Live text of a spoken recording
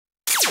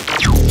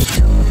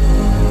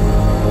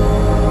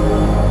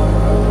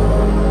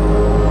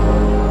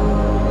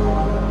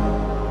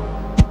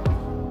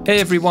Hey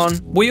everyone,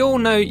 we all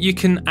know you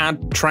can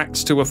add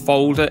tracks to a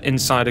folder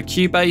inside a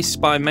Cubase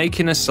by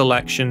making a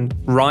selection,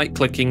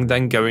 right-clicking,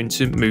 then going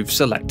to move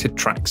selected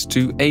tracks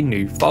to a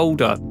new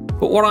folder.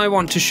 But what I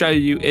want to show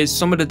you is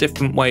some of the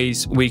different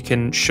ways we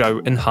can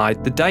show and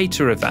hide the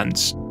data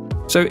events.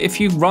 So if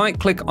you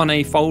right-click on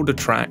a folder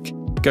track,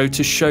 go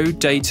to Show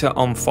Data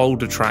on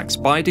Folder Tracks,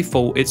 by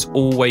default it's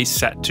always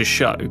set to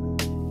show.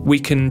 We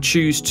can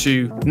choose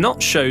to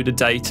not show the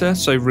data,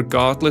 so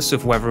regardless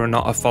of whether or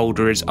not a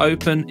folder is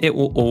open, it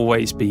will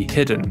always be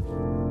hidden.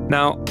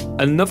 Now,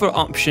 another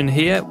option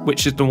here,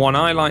 which is the one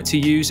I like to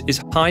use,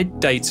 is hide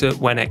data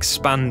when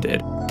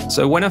expanded.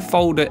 So when a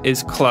folder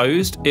is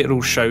closed,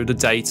 it'll show the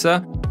data.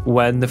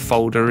 When the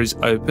folder is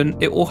open,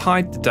 it will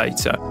hide the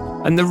data.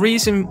 And the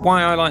reason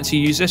why I like to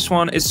use this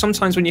one is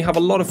sometimes when you have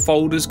a lot of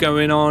folders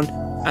going on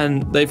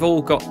and they've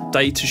all got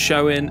data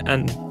showing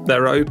and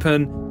they're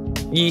open,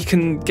 you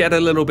can get a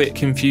little bit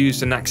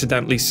confused and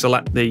accidentally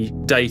select the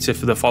data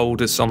for the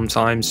folder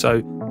sometimes.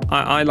 So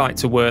I like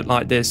to work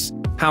like this.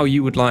 How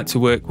you would like to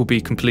work will be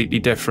completely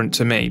different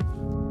to me.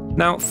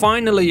 Now,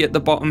 finally, at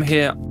the bottom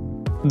here,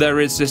 there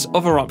is this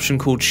other option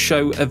called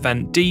Show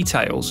Event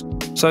Details.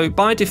 So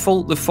by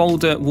default, the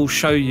folder will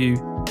show you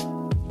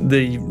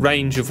the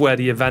range of where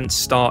the events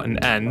start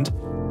and end.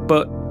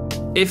 But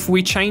if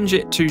we change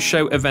it to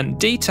Show Event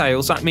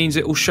Details, that means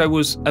it will show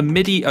us a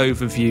MIDI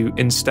overview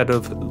instead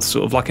of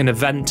sort of like an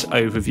event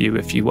overview,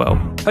 if you will.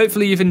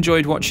 Hopefully you've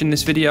enjoyed watching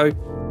this video.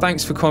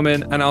 Thanks for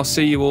coming, and I'll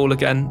see you all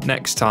again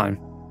next time.